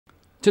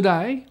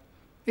Today,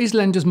 is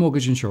lender's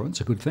mortgage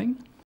insurance a good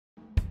thing?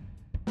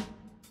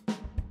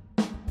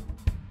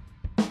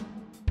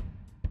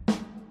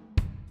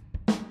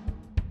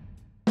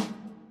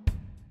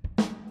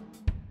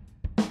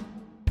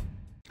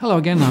 Hello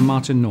again, I'm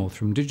Martin North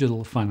from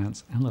Digital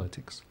Finance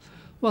Analytics.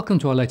 Welcome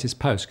to our latest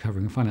post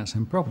covering finance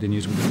and property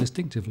news with a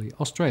distinctively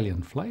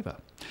Australian flavour.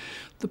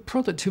 The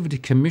Productivity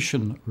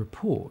Commission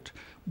report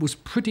was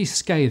pretty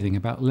scathing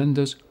about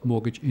lenders'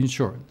 mortgage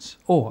insurance,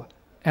 or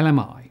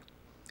LMI,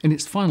 in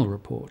its final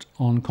report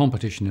on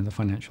competition in the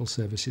financial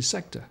services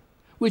sector,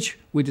 which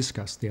we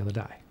discussed the other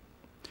day.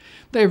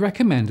 They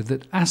recommended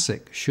that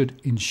ASIC should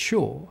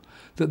ensure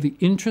that the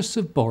interests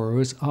of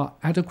borrowers are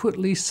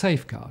adequately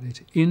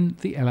safeguarded in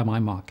the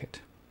LMI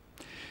market.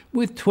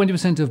 With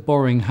 20% of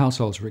borrowing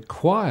households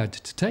required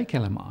to take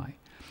LMI,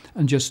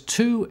 and just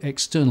two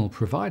external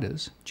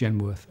providers,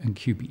 Genworth and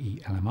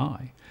QBE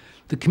LMI,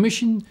 the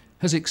Commission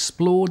has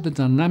explored the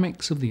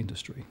dynamics of the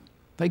industry.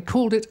 They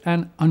called it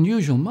an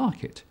unusual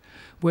market,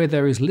 where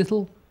there is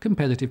little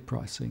competitive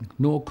pricing,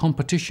 nor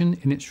competition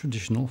in its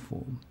traditional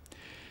form.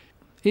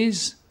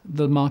 Is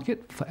the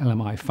market for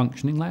LMI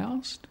functioning, they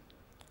asked?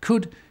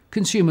 Could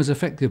consumers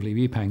effectively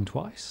be paying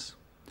twice?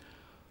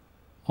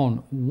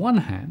 On one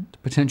hand,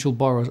 potential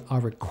borrowers are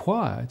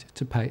required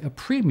to pay a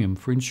premium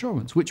for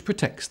insurance, which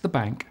protects the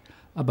bank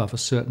above a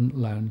certain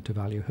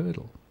loan-to-value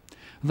hurdle.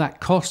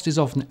 That cost is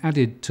often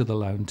added to the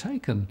loan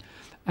taken,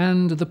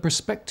 and the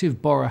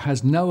prospective borrower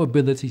has no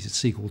ability to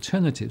seek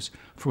alternatives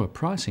from a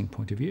pricing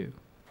point of view.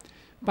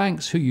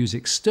 Banks who use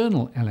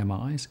external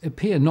LMIs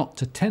appear not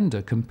to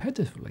tender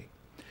competitively.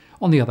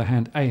 On the other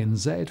hand,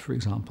 ANZ, for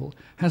example,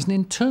 has an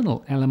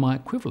internal LMI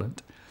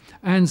equivalent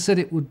and said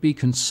it would be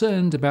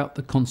concerned about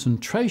the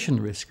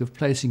concentration risk of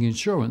placing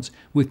insurance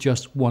with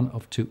just one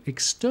of two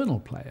external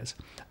players,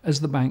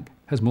 as the bank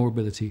has more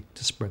ability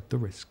to spread the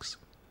risks.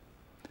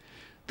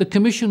 The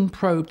Commission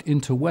probed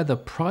into whether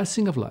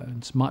pricing of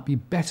loans might be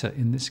better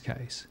in this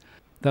case,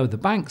 though the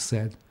bank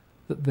said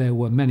that there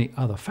were many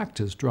other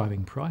factors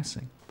driving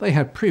pricing. They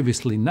had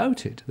previously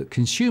noted that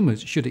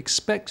consumers should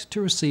expect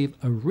to receive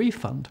a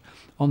refund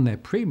on their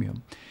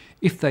premium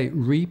if they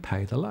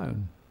repay the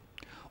loan.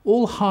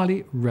 All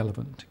highly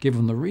relevant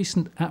given the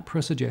recent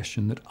APRA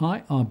suggestion that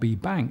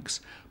IRB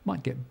banks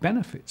might get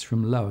benefits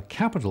from lower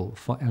capital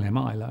for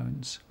LMI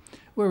loans,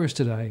 whereas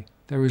today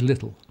there is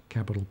little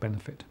capital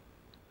benefit.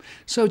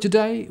 So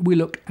today we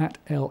look at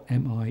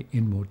LMI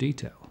in more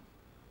detail.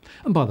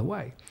 And by the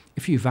way,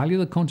 if you value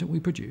the content we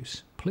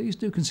produce, please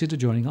do consider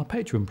joining our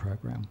Patreon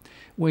program,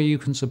 where you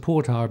can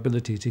support our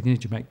ability to continue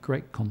to make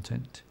great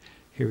content.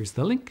 Here is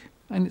the link,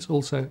 and it's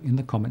also in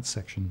the comments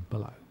section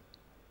below.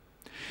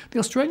 The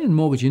Australian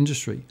mortgage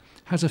industry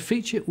has a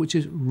feature which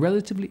is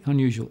relatively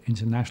unusual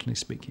internationally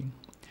speaking.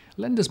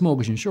 Lender's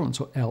Mortgage Insurance,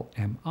 or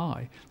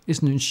LMI,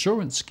 is an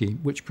insurance scheme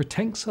which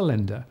protects a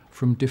lender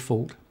from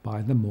default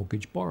by the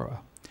mortgage borrower.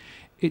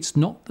 It's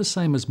not the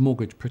same as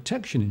mortgage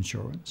protection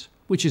insurance,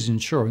 which is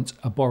insurance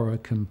a borrower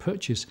can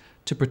purchase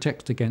to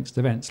protect against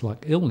events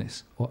like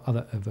illness or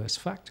other adverse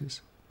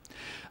factors.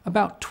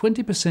 About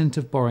 20%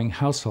 of borrowing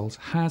households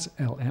has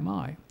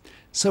LMI,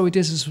 so it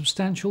is a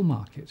substantial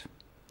market.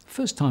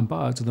 First-time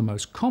buyers are the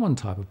most common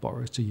type of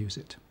borrowers to use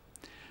it.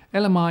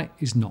 LMI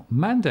is not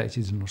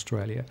mandated in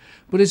Australia,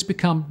 but has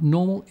become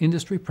normal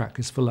industry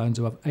practice for loans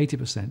above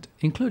 80%,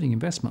 including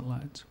investment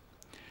loans.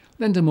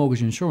 Lender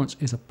mortgage insurance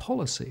is a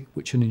policy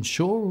which an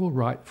insurer will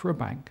write for a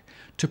bank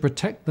to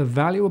protect the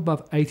value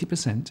above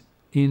 80%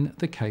 in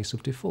the case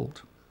of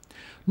default.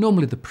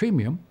 Normally the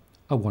premium,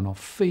 a one-off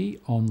fee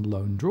on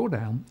loan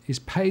drawdown, is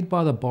paid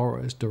by the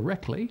borrowers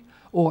directly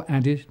or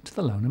added to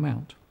the loan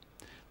amount.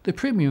 The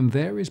premium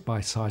varies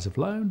by size of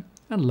loan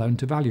and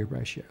loan-to-value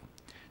ratio.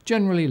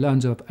 Generally,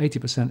 loans above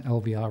 80%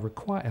 LVR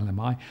require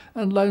LMI,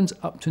 and loans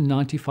up to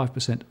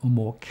 95% or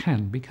more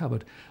can be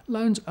covered.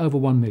 Loans over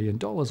 $1 million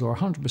or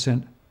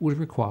 100% would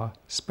require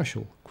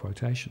special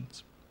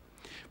quotations.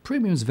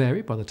 Premiums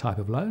vary by the type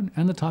of loan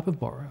and the type of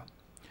borrower.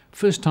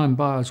 First-time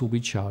buyers will be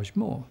charged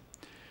more.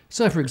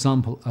 So, for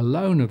example, a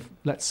loan of,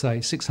 let's say,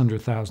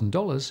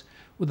 $600,000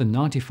 with a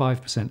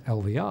 95%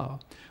 LVR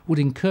would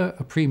incur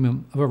a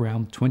premium of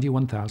around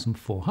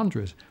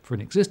 $21,400 for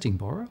an existing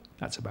borrower,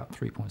 that's about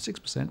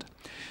 3.6%,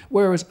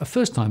 whereas a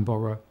first-time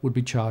borrower would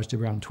be charged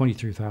around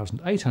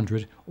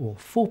 $23,800 or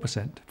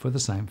 4% for the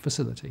same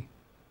facility.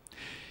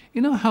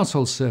 In our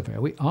household survey,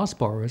 we asked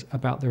borrowers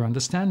about their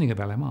understanding of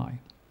LMI.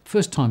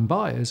 First-time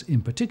buyers,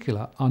 in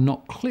particular, are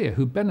not clear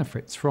who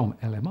benefits from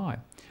LMI,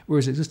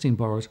 whereas existing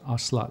borrowers are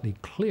slightly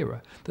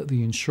clearer that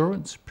the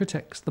insurance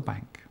protects the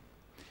bank.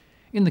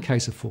 In the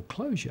case of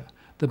foreclosure,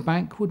 the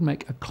bank would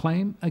make a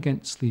claim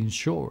against the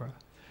insurer,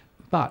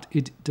 but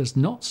it does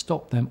not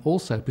stop them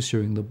also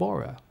pursuing the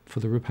borrower for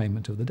the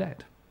repayment of the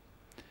debt.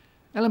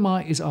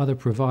 LMI is either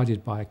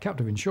provided by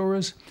captive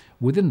insurers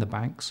within the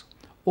banks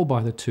or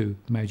by the two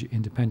major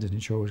independent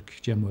insurers,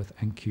 Genworth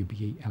and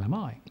QBE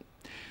LMI.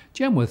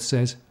 Genworth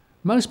says,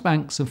 most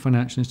banks and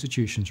financial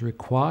institutions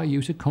require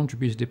you to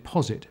contribute a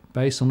deposit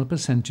based on a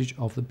percentage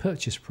of the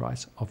purchase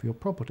price of your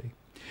property.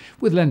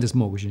 With lender's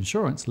mortgage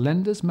insurance,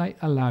 lenders may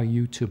allow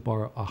you to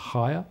borrow a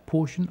higher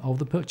portion of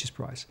the purchase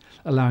price,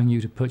 allowing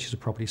you to purchase a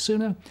property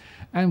sooner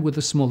and with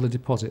a smaller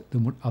deposit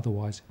than would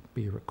otherwise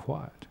be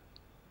required.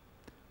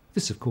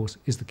 This, of course,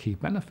 is the key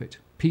benefit.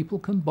 People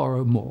can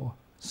borrow more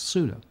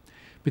sooner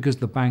because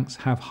the banks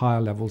have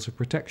higher levels of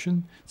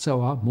protection,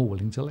 so are more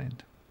willing to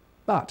lend.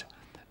 But,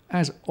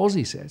 as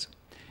Aussie says,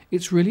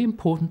 it's really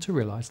important to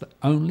realise that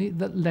only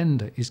the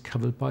lender is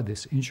covered by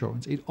this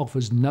insurance. It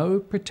offers no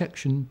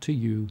protection to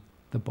you,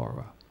 the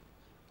borrower.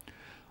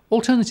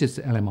 Alternatives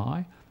to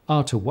LMI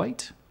are to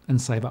wait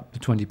and save up to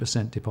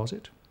 20%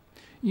 deposit,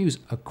 use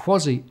a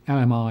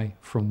quasi-LMI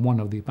from one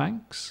of the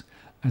banks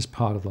as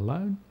part of the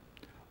loan,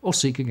 or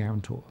seek a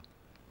guarantor.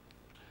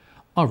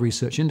 Our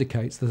research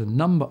indicates that a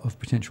number of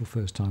potential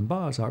first-time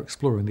buyers are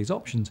exploring these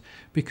options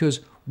because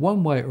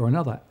one way or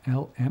another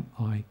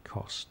LMI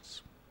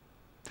costs.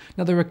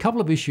 Now, there are a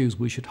couple of issues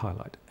we should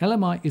highlight.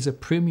 LMI is a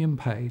premium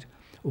paid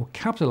or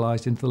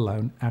capitalised into the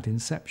loan at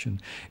inception.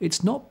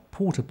 It's not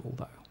portable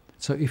though,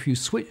 so if you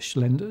switch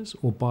lenders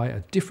or buy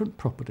a different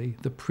property,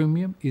 the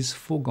premium is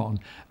foregone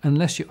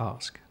unless you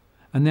ask,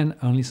 and then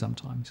only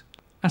sometimes.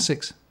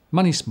 ASIC's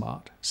Money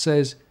Smart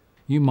says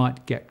you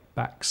might get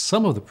back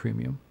some of the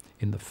premium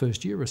in the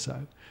first year or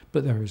so,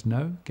 but there is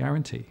no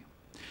guarantee.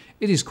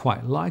 It is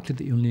quite likely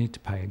that you'll need to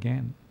pay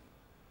again.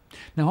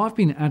 Now, I've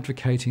been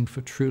advocating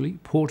for truly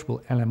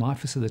portable LMI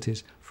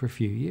facilities for a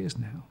few years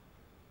now.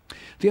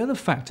 The other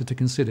factor to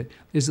consider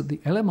is that the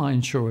LMI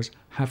insurers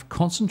have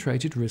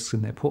concentrated risks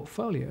in their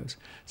portfolios,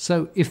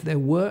 so if there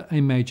were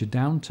a major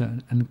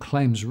downturn and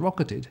claims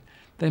rocketed,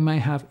 they may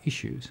have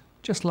issues,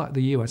 just like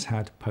the US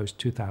had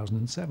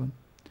post-2007.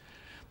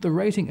 The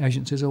rating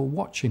agencies are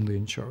watching the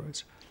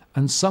insurers,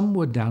 and some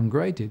were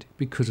downgraded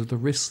because of the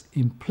risks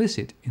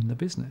implicit in the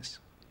business.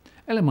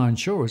 LMI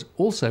insurers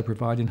also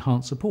provide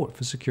enhanced support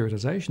for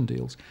securitization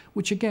deals,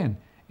 which again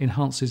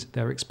enhances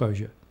their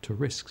exposure to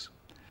risks.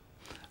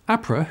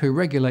 APRA, who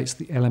regulates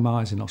the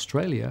LMIs in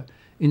Australia,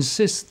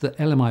 insists that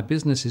LMI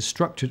business is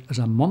structured as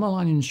a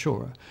monoline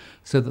insurer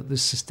so that the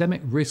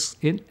systemic risk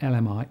in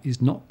LMI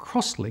is not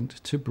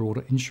cross-linked to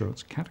broader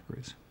insurance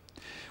categories.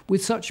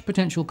 With such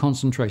potential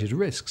concentrated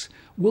risks,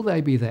 will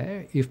they be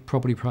there if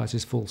property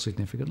prices fall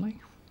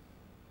significantly?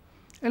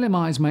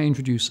 LMIs may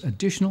introduce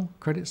additional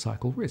credit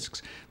cycle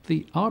risks.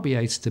 The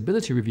RBA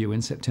Stability Review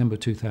in September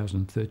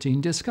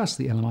 2013 discussed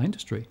the LMI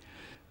industry,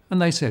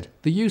 and they said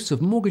the use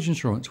of mortgage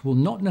insurance will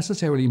not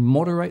necessarily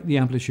moderate the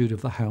amplitude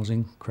of the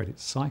housing credit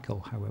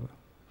cycle, however.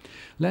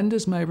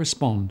 Lenders may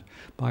respond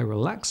by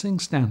relaxing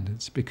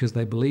standards because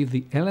they believe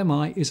the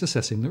LMI is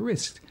assessing the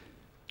risk,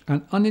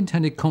 an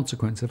unintended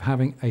consequence of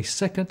having a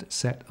second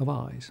set of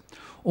eyes,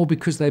 or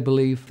because they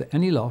believe that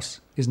any loss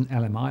is an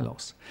LMI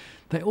loss.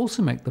 They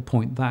also make the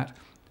point that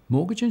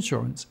mortgage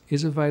insurance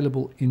is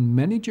available in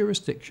many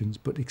jurisdictions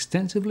but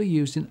extensively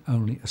used in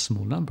only a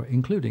small number,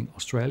 including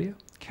Australia,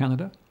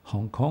 Canada,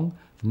 Hong Kong,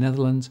 the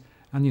Netherlands,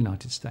 and the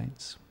United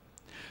States.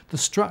 The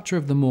structure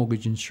of the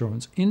mortgage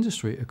insurance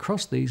industry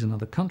across these and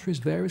other countries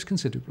varies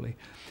considerably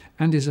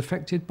and is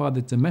affected by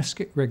the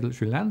domestic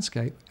regulatory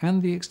landscape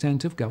and the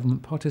extent of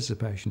government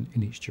participation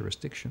in each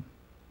jurisdiction.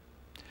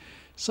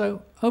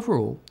 So,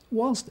 overall,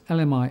 whilst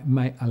LMI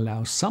may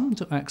allow some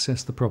to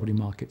access the property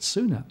market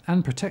sooner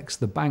and protects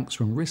the banks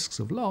from risks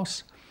of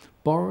loss,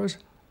 borrowers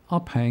are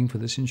paying for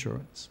this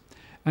insurance.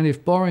 And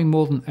if borrowing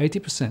more than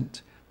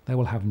 80%, they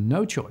will have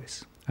no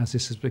choice, as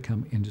this has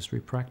become industry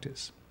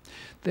practice.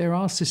 There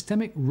are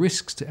systemic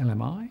risks to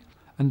LMI,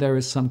 and there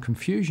is some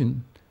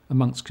confusion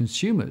amongst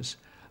consumers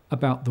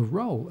about the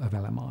role of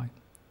LMI.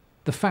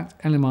 The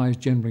fact LMI is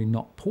generally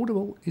not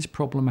portable is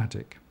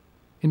problematic.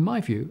 In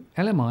my view,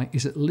 LMI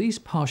is at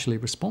least partially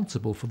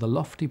responsible for the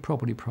lofty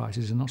property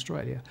prices in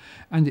Australia,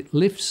 and it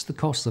lifts the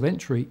cost of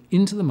entry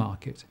into the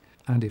market,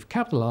 and if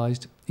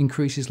capitalised,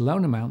 increases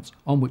loan amounts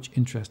on which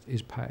interest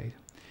is paid.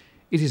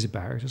 It is a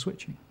barrier to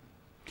switching.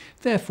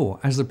 Therefore,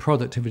 as the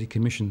Productivity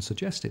Commission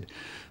suggested,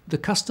 the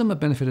customer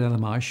benefit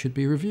LMI should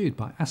be reviewed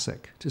by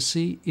ASIC to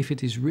see if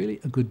it is really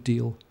a good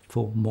deal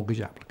for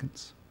mortgage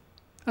applicants.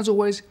 As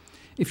always,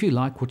 if you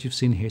like what you've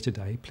seen here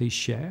today, please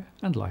share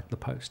and like the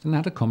post and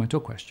add a comment or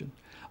question.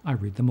 I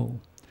read them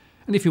all.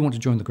 And if you want to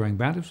join the growing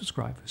band of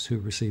subscribers who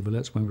receive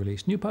alerts when we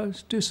release new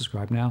posts, do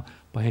subscribe now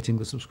by hitting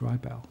the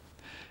subscribe bell.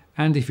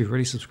 And if you've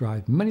already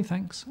subscribed, many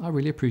thanks. I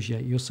really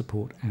appreciate your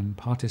support and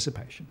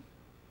participation.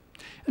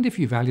 And if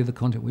you value the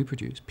content we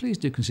produce, please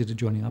do consider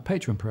joining our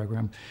Patreon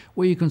program,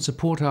 where you can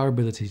support our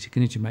ability to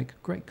continue to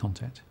make great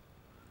content.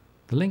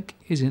 The link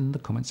is in the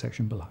comment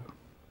section below.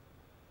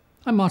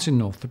 I'm Martin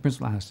North, the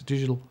Principal Analyst at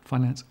Digital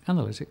Finance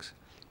Analytics.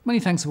 Many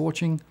thanks for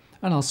watching,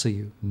 and I'll see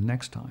you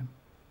next time.